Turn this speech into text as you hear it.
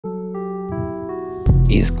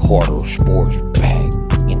It's Carter Sports back,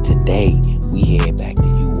 and today we head back to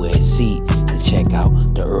USC to check out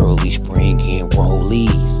the early spring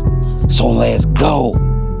enrollees. So let's go.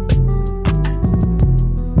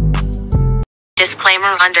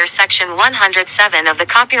 Disclaimer: under Section 107 of the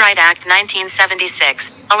Copyright Act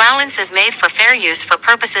 1976, allowance is made for fair use for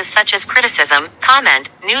purposes such as criticism, comment,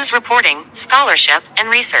 news reporting, scholarship, and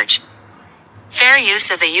research. Fair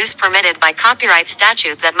use is a use permitted by copyright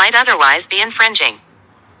statute that might otherwise be infringing.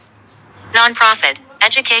 Nonprofit,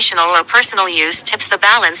 educational, or personal use tips the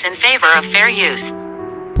balance in favor of fair use.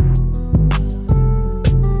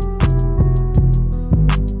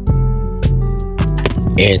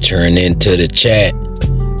 Entering into the chat,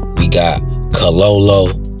 we got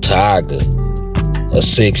Kalolo Ta'aga, a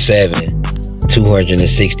 6'7",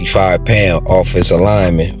 265-pound offensive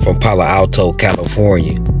lineman from Palo Alto,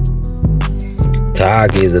 California.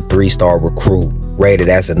 Ta'aga is a 3-star recruit, rated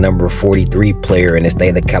as a number 43 player in the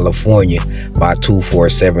state of California by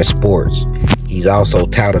 247 Sports. He's also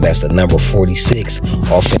touted as the number 46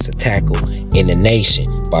 offensive tackle in the nation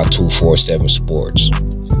by 247 Sports.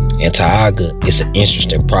 And Ta'aga is an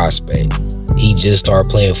interesting prospect. He just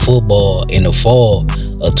started playing football in the fall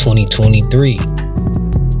of 2023.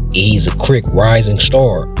 He's a quick rising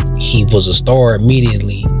star. He was a star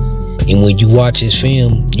immediately. And when you watch his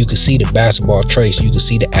film, you can see the basketball traits. You can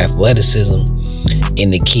see the athleticism in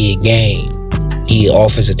the kid game. He an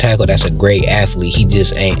offensive tackle that's a great athlete. He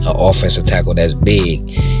just ain't an offensive tackle that's big.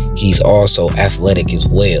 He's also athletic as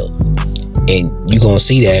well. And you're going to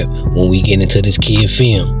see that when we get into this kid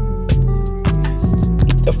film.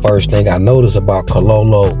 The first thing I notice about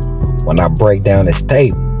Kalolo when I break down his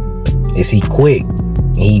tape is he quick.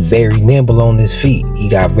 He very nimble on his feet. He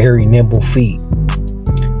got very nimble feet.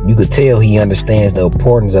 You could tell he understands the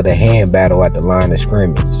importance of the hand battle at the line of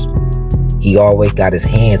scrimmage. He always got his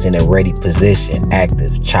hands in a ready position,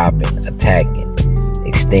 active, chopping, attacking,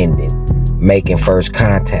 extending, making first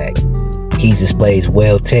contact. He displays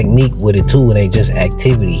well technique with it too. It ain't just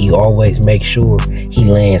activity. He always makes sure he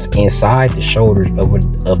lands inside the shoulders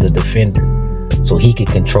of the defender so he can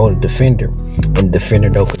control the defender, and the defender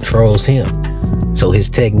don't controls him. So his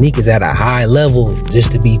technique is at a high level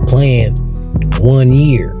just to be playing 1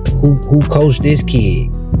 year. Who coached this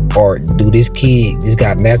kid? Or do this kid just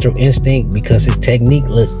got natural instinct because his technique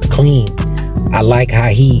look clean? I like how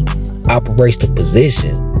he operates the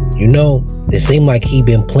position. You know, it seemed like he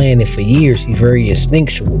been playing it for years. He's very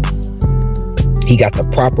instinctual. He got the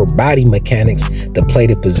proper body mechanics to play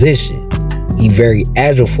the position. He's very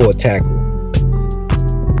agile for a tackle.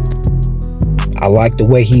 I like the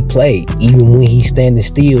way he played. Even when he's standing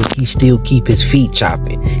still, he still keep his feet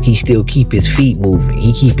chopping. He still keep his feet moving.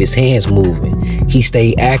 He keep his hands moving. He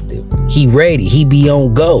stay active. He ready. He be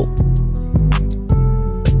on go.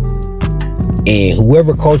 And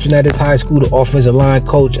whoever coaching at his high school, the offensive line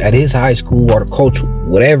coach at his high school, or the coach,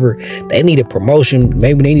 whatever, they need a promotion.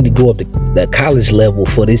 Maybe they need to go up to the college level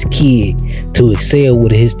for this kid to excel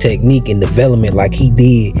with his technique and development like he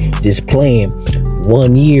did just playing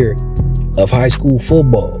 1 year of high school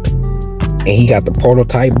football. And he got the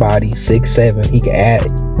prototype body, 6'7". He can add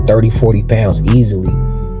 30-40 pounds easily.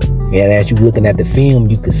 And as you looking at the film,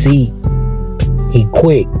 you can see he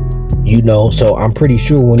quick, you know. So I'm pretty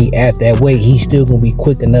sure when he at that weight, he's still gonna be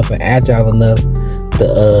quick enough and agile enough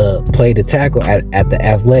to play the tackle at the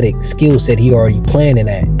athletic skill set he already playing in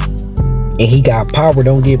at. And he got power.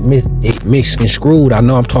 Don't get mixed and screwed. I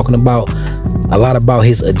know I'm talking about a lot about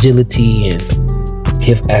his agility and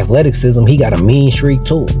his athleticism. He got a mean streak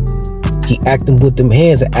too. He active with them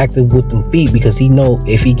hands and active with them feet, because he know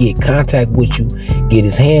if he get contact with you, get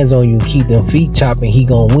his hands on you, keep them feet chopping, he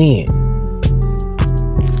gonna win.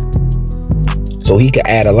 So he can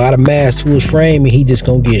add a lot of mass to his frame, and he just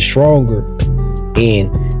gonna get stronger. And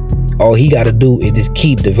all he gotta do is just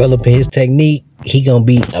keep developing his technique. He gonna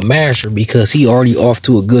be a master because he already off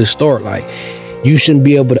to a good start. Like, you shouldn't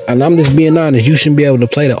be able to, and I'm just being honest, you shouldn't be able to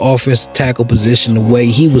play the offensive tackle position the way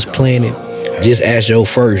he was playing it just as your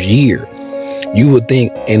first year. You would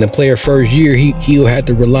think in the player first year, he'll have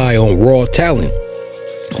to rely on raw talent.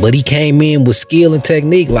 But he came in with skill and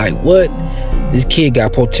technique. Like, what? This kid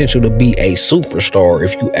got potential to be a superstar,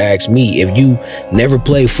 if you ask me. If you never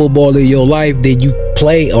played football in your life, then you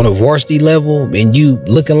play on a varsity level and you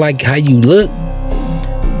looking like how you look,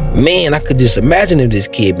 man, I could just imagine if this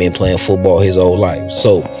kid been playing football his whole life.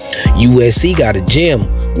 So USC got a gym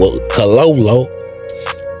with Kalolo,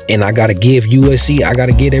 and I gotta give USC, I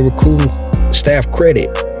gotta give their recruiting staff credit.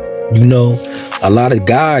 You know, a lot of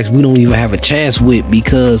guys we don't even have a chance with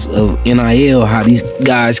because of NIL, how these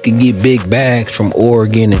guys can get big bags from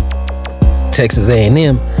Oregon and Texas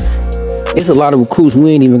A&M. it's a lot of recruits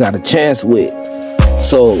we ain't even got a chance with.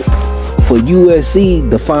 So for USC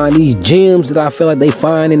to find these gems that I feel like they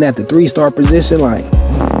finding at the 3-star position, like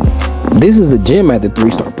this is the gem at the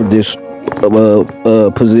 3-star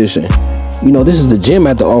position. You know, this is the gem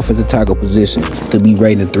at the offensive tackle position to be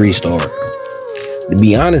rated 3-star. To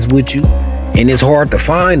be honest with you, and it's hard to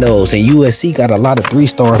find those. And USC got a lot of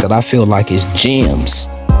 3-stars that I feel like is gems.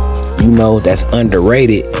 You know, that's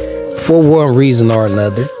underrated for one reason or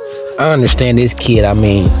another. I understand this kid. I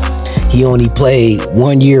mean, he only played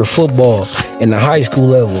 1 year of football in the high school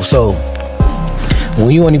level. So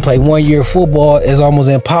when you only play 1 year of football, it's almost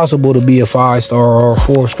impossible to be a 5-star or a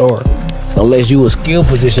 4-star. Unless you a skill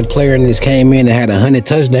position player and just came in and had 100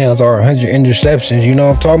 touchdowns or 100 interceptions. You know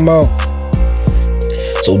what I'm talking about?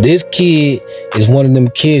 So this kid is one of them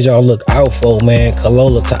kids y'all look out for, man.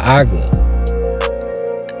 Kalolo Ta'aga.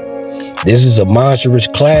 This is a monstrous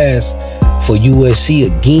class for USC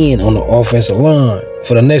again on the offensive line.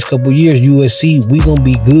 For the next couple years, USC, we gonna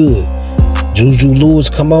be good. Juju Lewis,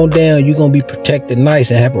 come on down. You gonna be protected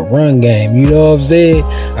nice and have a run game. You know what I'm saying?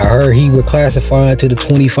 I heard he reclassified to the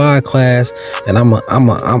 25 class, and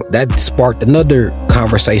that sparked another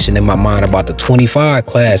conversation in my mind about the 25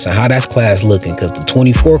 class and how that class looking, because the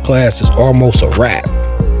 24 class is almost a wrap.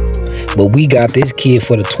 But we got this kid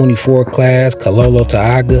for the 24 class, Kalolo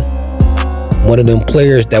Ta'aga. One of them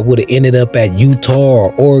players that would have ended up at Utah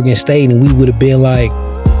or Oregon State, and we would have been like,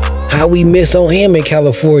 how we miss on him in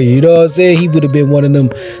California? You know what I'm saying? He would have been one of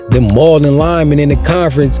them mauling linemen in the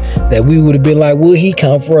conference that we would have been like, where he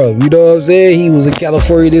come from? You know what I'm saying? He was in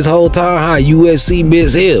California this whole time. How USC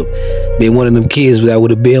miss him? Been one of them kids that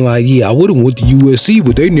would have been like, yeah, I would have went to USC,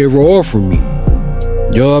 but they never offered me.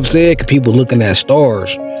 You know what I'm saying? Cause people looking at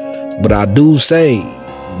stars. But I do say,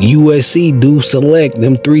 USC do select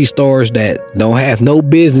them 3-stars that don't have no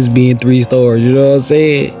business being 3-stars. You know what I'm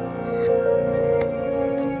saying?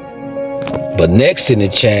 But next in the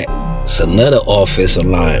chat, it's another offensive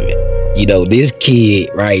lineman. You know, this kid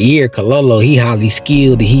right here, Kalolo, he highly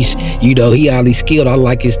skilled. He highly skilled. I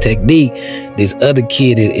like his technique. This other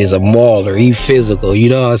kid is a mauler. He physical. You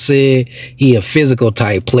know what I'm saying? He a physical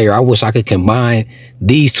type player. I wish I could combine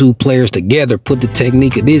these two players together, put the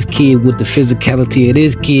technique of this kid with the physicality of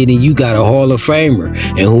this kid, and you got a Hall of Famer.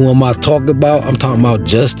 And who am I talking about? I'm talking about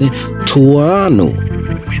Justin Tauanuu.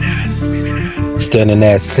 Standing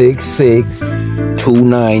at 6'6",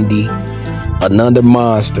 290, another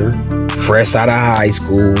monster, fresh out of high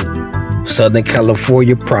school, Southern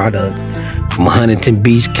California product, from Huntington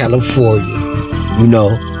Beach, California. You know,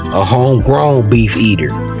 a homegrown beef eater.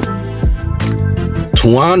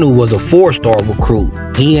 Tauanuu was a 4-star recruit.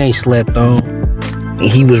 He ain't slept on. And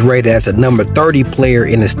he was rated as a number 30 player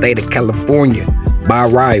in the state of California by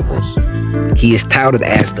rivals. He is touted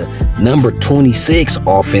as the number 26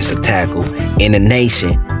 offensive tackle in the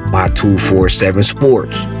nation by 247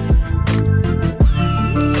 Sports.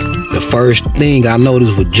 The first thing I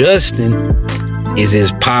noticed with Justin is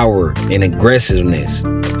his power and aggressiveness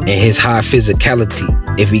and his high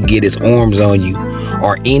physicality. If he get his arms on you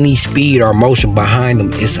or any speed or motion behind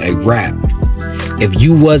him, it's a wrap. If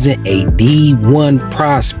you wasn't a D1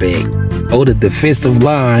 prospect or the defensive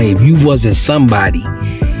line, if you wasn't somebody,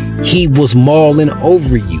 he was mauling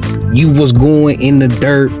over you. You was going in the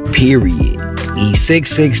dirt, period. He's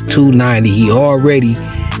 6'6", 290. He already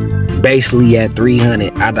basically at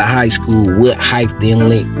 300 out of high school with height and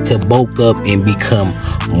length to bulk up and become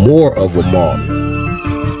more of a mauler.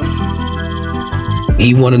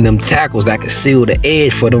 He one of them tackles that could seal the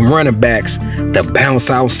edge for them running backs to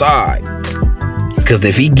bounce outside. Because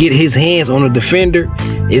if he get his hands on a defender,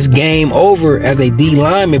 it's game over as a D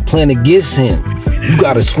lineman playing against him. You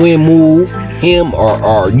got to swim move him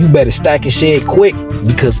or you better stack his shed quick,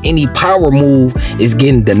 because any power move is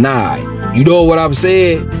getting denied. You know what I'm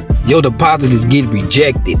saying? Your deposit is getting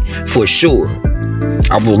rejected for sure.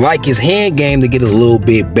 I would like his hand game to get a little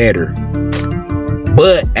bit better.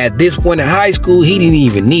 But at this point in high school, he didn't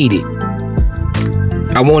even need it.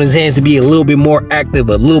 I want his hands to be a little bit more active,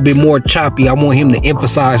 a little bit more choppy. I want him to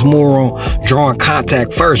emphasize more on drawing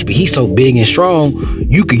contact first. But he's so big and strong,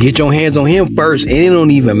 you could get your hands on him first and it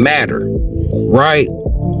don't even matter, right?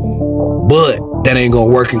 But that ain't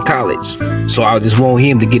gonna work in college. So I just want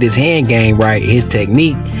him to get his hand game right, his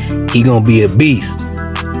technique. He gonna be a beast.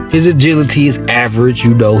 His agility is average,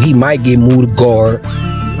 you know. He might get moved to guard.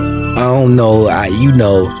 I don't know. You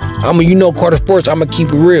know, Carter Sports, I'm gonna keep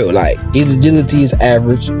it real. Like, his agility is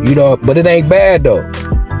average, you know, but it ain't bad though.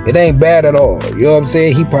 It ain't bad at all. You know what I'm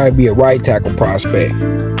saying? He probably be a right tackle prospect.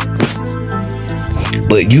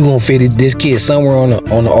 But you gonna fit this kid somewhere on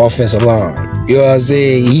the offensive line. You You know what I'm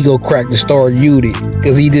saying? He go crack the starting unit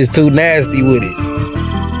because he just too nasty with it.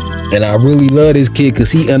 And I really love this kid because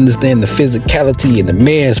he understands the physicality and the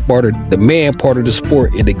man part of the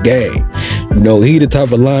sport in the game. You know, he the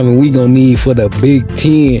type of lineman we gonna need for the Big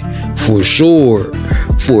Ten for sure.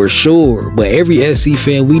 For sure. But every SC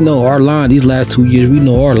fan, we know our line these last 2 years. We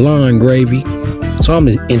know our line, gravy. So I'm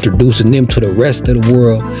just introducing them to the rest of the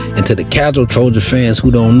world and to the casual Trojan fans who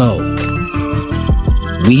don't know.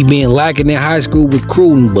 We been lacking in high school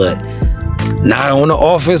recruiting, but not on the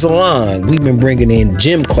offensive line. We've been bringing in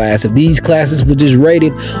gym class. If these classes were just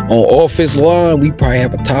rated on offensive line, we probably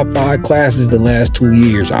have a top 5 classes the last 2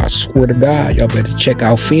 years. I swear to God, y'all better check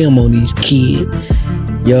out film on these kids.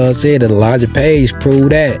 You know what I'm saying? Elijah Page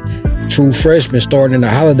proved that. True freshman starting in the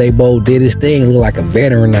Holiday Bowl did his thing. Looked like a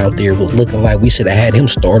veteran out there. Was looking like we should have had him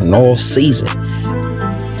starting all season.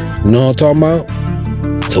 You know what I'm talking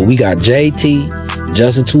about? So we got JT,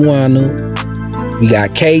 Justin Tauanuu. We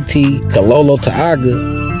got KT, Kalolo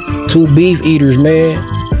Ta'aga. 2 beef eaters,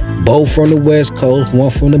 man. Both from the West Coast,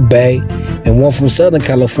 one from the Bay, and one from Southern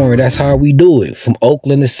California. That's how we do it. From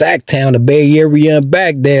Oakland to Sacktown, the Bay Area and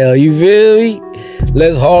back down. You feel me?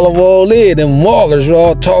 Let's haul them all in. Them maulers we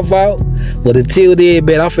all talk about. But until then,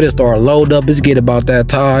 man, I'm finna start load up. It's get about that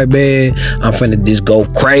time, man. I'm finna just go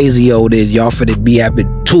crazy over this. Y'all finna be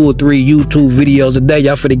having 2 or 3 YouTube videos a day.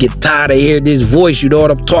 Y'all finna get tired of hearing this voice. You know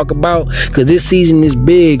what I'm talking about? Because this season is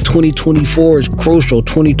big. 2024 is crucial.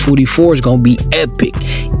 2024 is gonna be epic.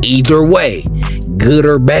 Either way, good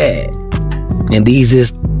or bad. And these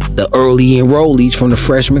is the early enrollees from the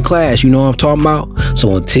freshman class. You know what I'm talking about?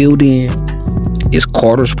 So until then, it's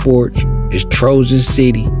Carter Sports. It's Trojan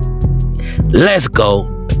City. Let's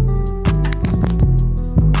go.